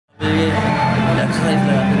Exercise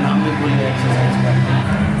लगाते हैं, नाम भी भूल गए एक्सरसाइज का।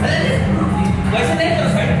 वैसे नहीं करो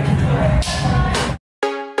साइड।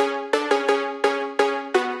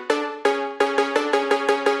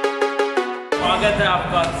 स्वागत है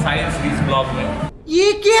आपका साइड सीरीज ब्लॉग में।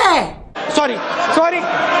 ये क्या है? Sorry sorry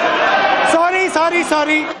sorry sorry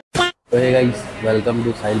sorry. तो hey guys, welcome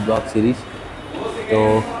to side blog series. तो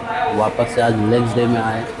वापस से आज लेग्स डे में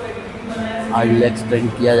आए। आज लेग्स ट्रेन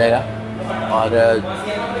किया जाएगा और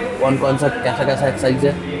कौन कौन सा कैसा कैसा एक्सरसाइज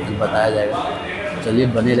है आज बताया जाएगा। चलिए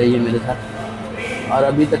बने रहिए मेरे साथ। और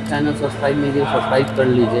अभी तक चैनल सब्सक्राइब नहीं किया, सब्सक्राइब कर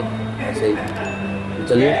लीजिए ऐसे ही। तो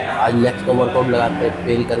चलिए आज लेग्स का वर्कआउट लगाते हैं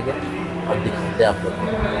फेल करके और दिखाते हैं आप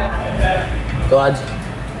लोग। तो आज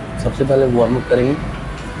सबसे पहले वार्म अप करेंगे,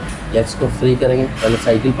 लेग्स को फ्री करेंगे। पहले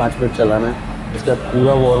साइकिल 5 मिनट चलाना है, उसके बाद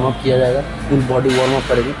पूरा वार्म अप किया जाएगा। फुल बॉडी वार्म अप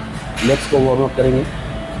करेंगे, लेग्स को वार्म अप करेंगे।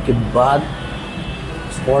 उसके बाद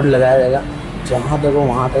स्क्वाट लगाया जाएगा, जहाँ तक हो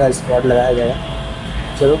वहाँ तक स्क्वाट लगाया जाएगा।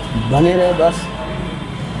 चलो बने रहे बस।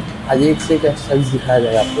 आज एक से एक एक्सरसाइज दिखाया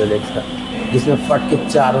जाएगा आपको लेग्स का, जिसमें फट के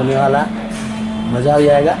 4 होने वाला है। मज़ा भी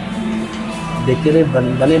आएगा, देखते रहे,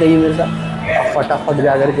 बने रहिए मेरे साथ। और फटाफट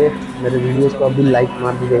जा करके मेरे वीडियोस को अभी लाइक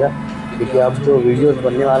मार दीजिएगा, क्योंकि अब जो वीडियोस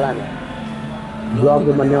बनने वाला है ना, ब्लॉग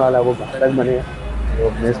जो बनने वाला है वो कब तक बनेगा।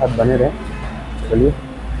 तो मेरे साथ बने रहे। चलिए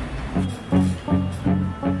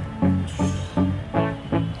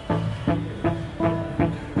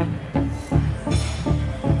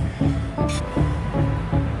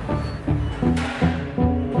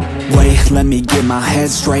let me get my head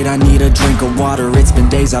straight. I need a drink of water, it's been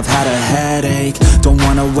days I've had a headache. Don't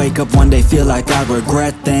wanna wake up one day, feel like I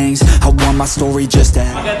regret things. I want my story just to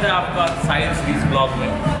स्वागत है आपका side series blog में।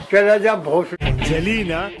 चला जा बहुत जली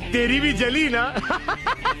ना, तेरी भी जली ना।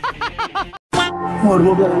 वार्म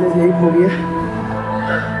अप लगाने से यही हो गया।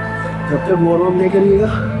 जब तक वार्म अप नहीं करिएगा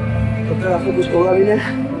तब तक आपको कुछ होगा भी नहीं।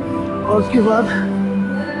 और उसके बाद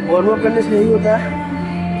वार्म अप करने से यही होता है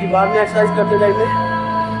कि बाद में एक्सरसाइज करते टाइम में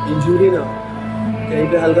इंजरी ना हो। कहीं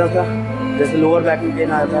पे हल्का सा जैसे लोअर बैक में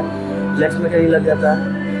पेन आ जाता है, लेग्स में कहीं लग जाता है,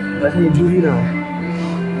 वैसे इंजरी ना हो,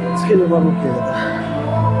 इसके लिए वार्म अप किया जाता है।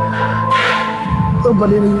 तो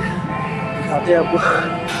बने रहिए, दिखाते हैं आपको।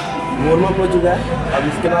 वार्म अप हो चुका है, अब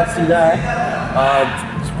इसके बाद सीधा है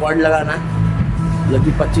स्क्वाट लगाना है। मतलब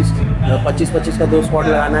कि 25 का 2 स्क्वाट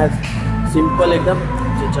लगाना है, सिंपल एकदम।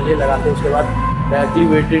 चलिए लगाते हैं। उसके बाद डायरेक्टली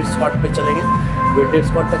वेटेड स्क्वाट पे चलेंगे। वेटेड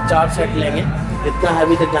स्क्वाट तक 4 सेट लेंगे, इतना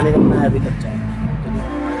हैवी तक जाने का, उतना हैवी तक जाएगा।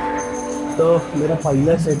 तो मेरा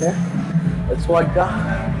पहला सेट है स्क्वाट का,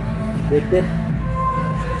 देखते हैं।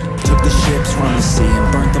 Took the ships from the sea and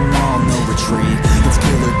burnt them all, no retreat. It's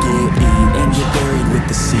kill or get eat, and get buried with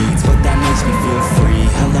the seeds. But that makes me feel free,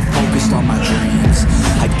 hella focused on my dreams.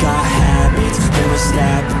 I got habits, they're a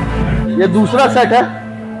stab. ये दूसरा set है,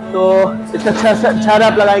 तो इसका 6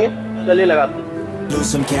 rap लगाएंगे। चलिए लगाते हैं। Lose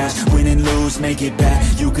some cash, win and lose, make it back.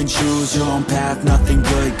 You can choose your own path, nothing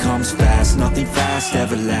good comes fast. Nothing fast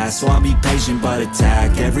ever lasts, so I'll be patient but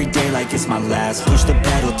attack. Every day like it's my last, push the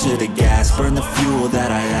pedal to the gas. Burn the fuel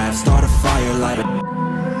that I have, start a fire, light a...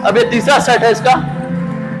 अब ये तीसरा set है इसका,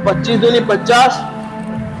 25 दूनी 50,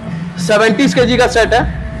 70 kg का set है।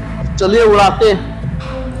 चलिए उड़ाते हैं।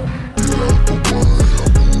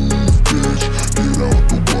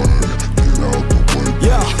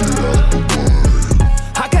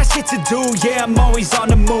 To do, yeah, I'm always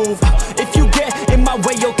on the move. If you get in my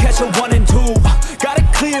way, you'll catch a 1 and 2. Got a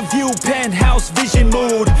clear view, penthouse vision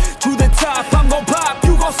mood. To the top, I'm gon' pop,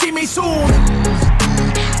 you gon' see me soon.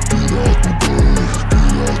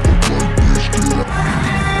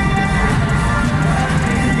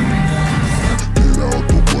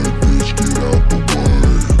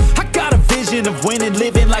 I got a vision of winning,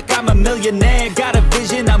 living like I'm a millionaire. Got a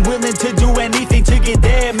vision, I'm willing to do anything to get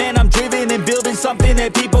there. Man, I'm driven and building something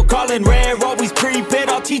that people calling rare. Always prepared,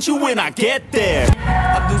 I'll teach you when I get there.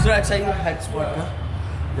 अब दूसरा exercise है head squat का,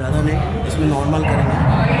 ज़्यादा नहीं, इसमें normal करेंगे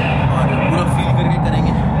और पूरा फील करके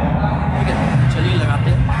करेंगे। ठीक है, चलिए लगाते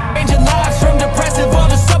हैं। Changing lives from depressive all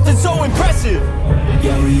to something so impressive.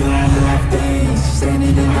 Yeah, we all have things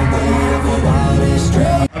standing in the way of our wildest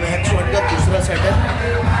dreams. अब हेड स्क्वाट का दूसरा सेट है,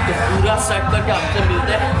 तो पूरा सेट करके आपसे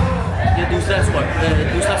मिलते हैं। ये दूसरा स्क्वाट,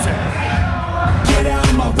 दूसरा set. Get out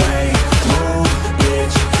of my way, move,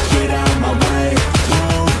 bitch. Get out of my way,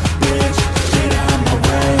 move, bitch. Get out of my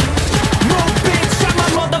way, move, bitch. Out my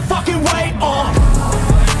motherfucking way,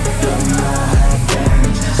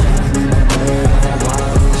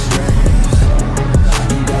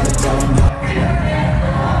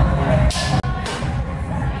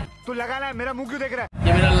 तू लगाना है, मेरा मुंह क्यों देख रहा है?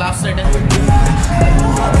 ये मेरा लास्ट सेट है।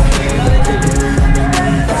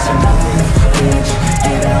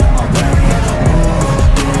 Get out my way,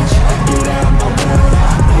 bitch. Get out my way.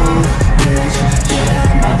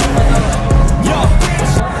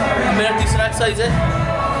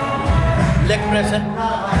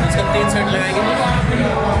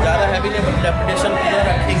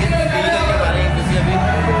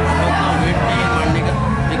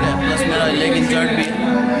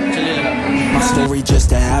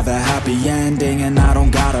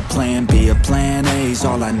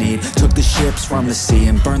 need. Took the ships from the sea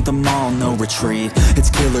and burnt them all, no retreat.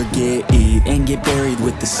 It's kill or get, eat, and get buried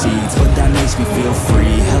with the seeds. But that makes me feel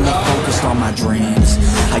free, hella focused on my dreams.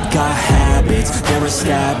 I got habits, they're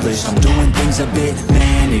established. I'm doing things a bit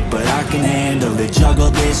manic, but I can handle it,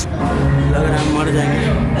 juggle this. लग रहा है मर जाएंगे,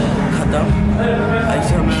 खत्म।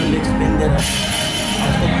 ऐसे हमें legs pen दे रहा है।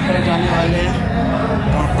 आज तो घर जाने वाले हैं,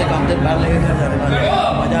 कांपते कांपते पैर लेके घर जाने वाले हैं,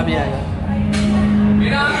 मज़ा भी आएगा।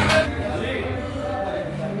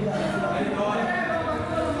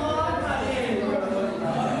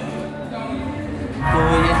 तो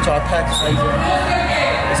ये चौथा एक्सरसाइज है,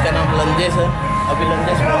 इसका नाम लंजेस है। अभी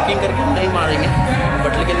लंजेस वॉकिंग करके हम नहीं मारेंगे,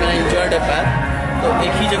 बट लेकिन मैंने इंजॉयड है पैर, तो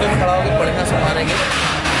एक ही जगह खड़ा होकर बढ़िया से मारेंगे,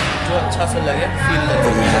 जो अच्छा से लगे, फील लगे।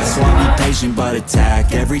 So I'll be patient but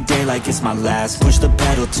attack every day like it's my last. Push the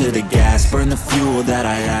pedal to the gas, burn the fuel that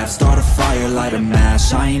I have. Start a fire, light a match,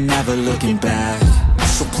 I ain't never looking back.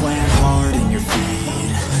 So plant hard in your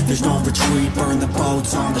feet, there's no retreat. Burn the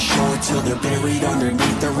boats on the shore till they're buried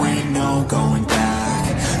underneath. There ain't no going back.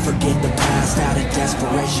 Forget the past out of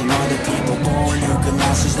desperation. All the people born who can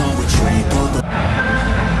last, there's no retreat.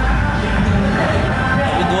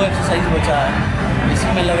 अभी 2 exercise बचा है, इसी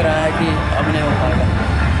में लग रहा है कि अब नहीं हो पाएगा।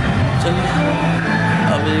 चलिए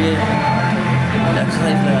अब ये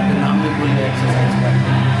एक्सरसाइज लगाते, नाम भी भूल गए एक्सरसाइज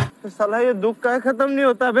का। साला ये दुख का खत्म नहीं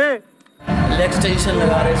होता बे। लेग एक्सटेंशन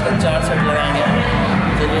लगा रहे हैं, इसका 4 सेट लगाएंगे।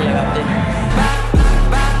 चलिए लगाते हैं।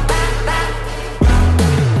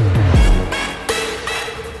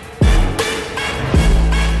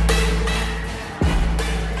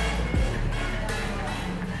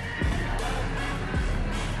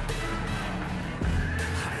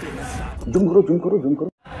 जूम करो।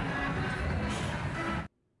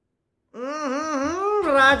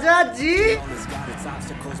 राजा जी।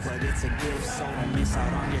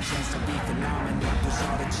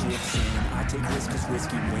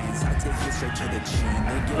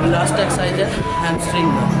 लास्ट एक्सरसाइज है हैमस्ट्रिंग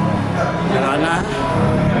लगाना है,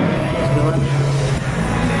 उसके बाद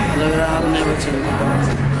लग रहा है हमने बचे।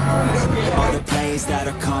 All the plays that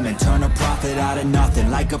are coming, turn a profit out of nothing,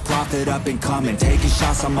 like a prophet up and coming. Taking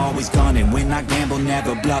shots, I'm always gunning. When I gamble,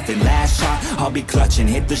 never bluffing. Last shot, I'll be clutching.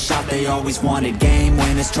 Hit the shot they always wanted. Game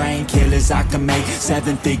winners, train killers. I can make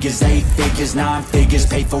 7 figures, 8 figures, 9 figures.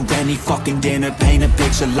 Pay for any fucking dinner. Paint a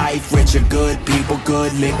picture, life richer. Good people,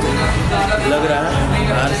 good liquor. लग रहा है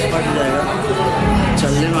car से फट जाएगा।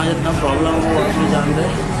 चलने में आज इतना प्रॉब्लम हो, अपनी जान दे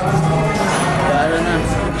यार है ना,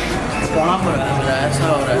 कहाँ पर है मेरा, ऐसा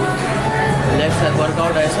हो रहा है। लेग साइड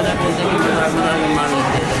वर्कआउट ऐसा नहीं बोलते कि मजाक में मार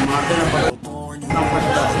लेते हैं, मारते ना पड़ता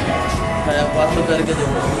फटता है, बात तो करके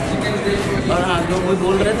देखो। और हाँ, जो कोई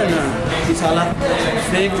बोल रहे थे ना कि साला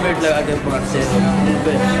फेक वेट लगा के पकड़ते हैं मुँह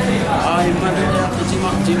पे, हिम्मत है आप तो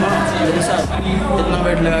जिमा मेरे साथ इतना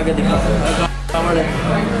वेट लगा के दिखा कावड़ है,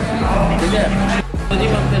 ठीक है, तो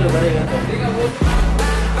जिमा पे लो करेगा।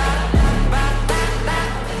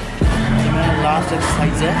 लास्ट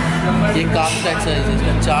एक्सरसाइज है, ये काफ़ी एक्सरसाइज है,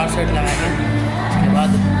 इसका 4 सेट लगाएंगे, उसके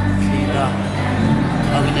बाद सीधा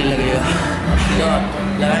अब नहीं लगेगा, सीधा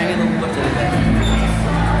लगाएंगे तो ऊपर चले जाएगा।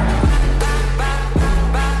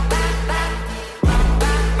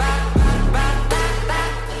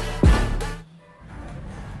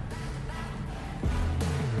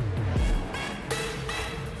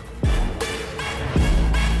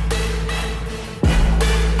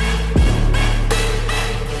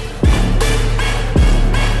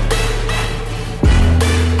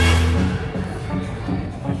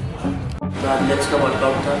 लेग्स का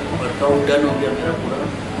वर्कआउट था, वर्कआउट डन हो गया मेरा पूरा।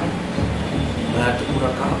 बैक तो पूरा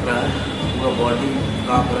काँप रहा है, पूरा बॉडी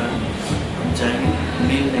काँप रहा है। हम जाएंगे,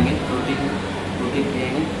 मील लेंगे, प्रोटीन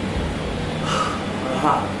पिएंगे। और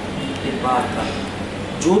हाँ, एक बात था,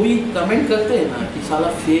 जो भी कमेंट करते हैं ना कि साला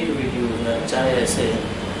फेक वीडियो है, चाहे ऐसे है,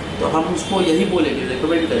 तो हम उसको यही बोलेंगे,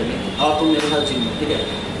 रिकमेंड करेंगे कि आओ तुम मेरे साथ जिम में, ठीक है।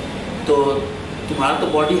 तो तुम्हारा तो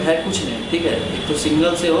बॉडी है कुछ नहीं, ठीक है, एक तो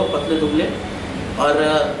सिंगल से हो, पतले दुबले, और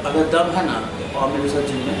अगर दम है ना और मेरे साथ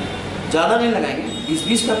जिम में ज़्यादा नहीं लगाएंगे,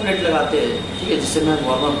 20-20 का प्लेट लगाते हैं, ठीक है, जिससे मैं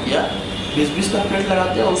वार्म अप किया, 20-20 का प्लेट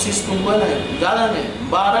लगाते हैं, उसी से तुमको ना ज़्यादा नहीं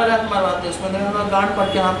 12 रैप मारवाते हैं, उसमें देखा गांठ पड़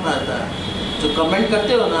के हाथ में आता है। जो कमेंट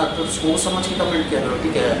करते हो ना तो सोच समझ के कमेंट किया करो,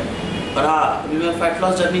 ठीक है। और हाँ, अभी मेरा फैट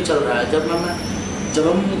लॉस जर्नी चल रहा है,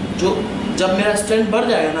 जब मेरा स्ट्रेंथ बढ़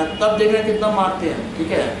जाएगा ना तब देख रहे कितना मारते हैं,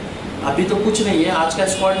 ठीक है। अभी तो कुछ नहीं है, आज का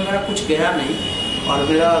स्क्वाड मेरा कुछ गया नहीं, और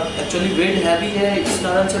मेरा एक्चुअली वेट हैवी है, इस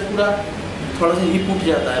कारण से पूरा थोड़ा सा हिप उठ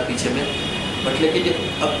जाता है पीछे में, बट लेकिन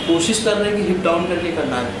अब कोशिश कर रहे हैं कि हिप डाउन करके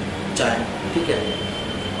करना चाहें, ठीक है।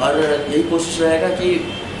 और यही कोशिश रहेगा कि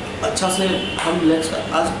अच्छा से हम लेग्स का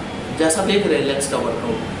आज जैसा देख रहे हैं लेग्स का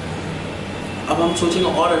वर्कआउट अब हम सोचेंगे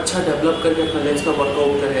और अच्छा डेवलप करके अपने लेग्स का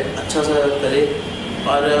वर्कआउट करें, अच्छा सा करें।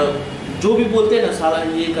 और जो भी बोलते हैं ना सारा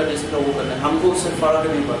ये करने से वो करना है, हमको उससे फर्क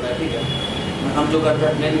नहीं पड़ता है, ठीक है। हम जो करते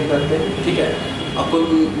हैं अपने लिए करते हैं, ठीक है। अब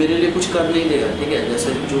कोई मेरे लिए कुछ कर नहीं देगा, ठीक है,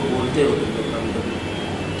 जैसे जो बोलते हो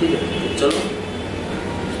ठीक है। तो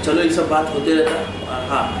चलो ये सब बात होते रहता है। और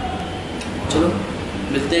हाँ चलो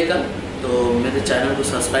मिलते हैं कल। तो मेरे चैनल को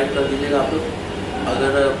सब्सक्राइब कर दीजिएगा आप लोग।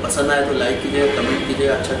 अगर पसंद आए तो लाइक कीजिएगा, कमेंट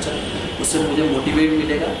कीजिएगा अच्छा, उससे मुझे मोटिवेट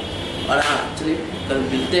मिलेगा। और हाँ चलिए कल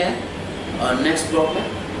मिलते हैं और नेक्स्ट ब्लॉग में।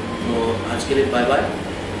 तो आज के लिए बाय बाय।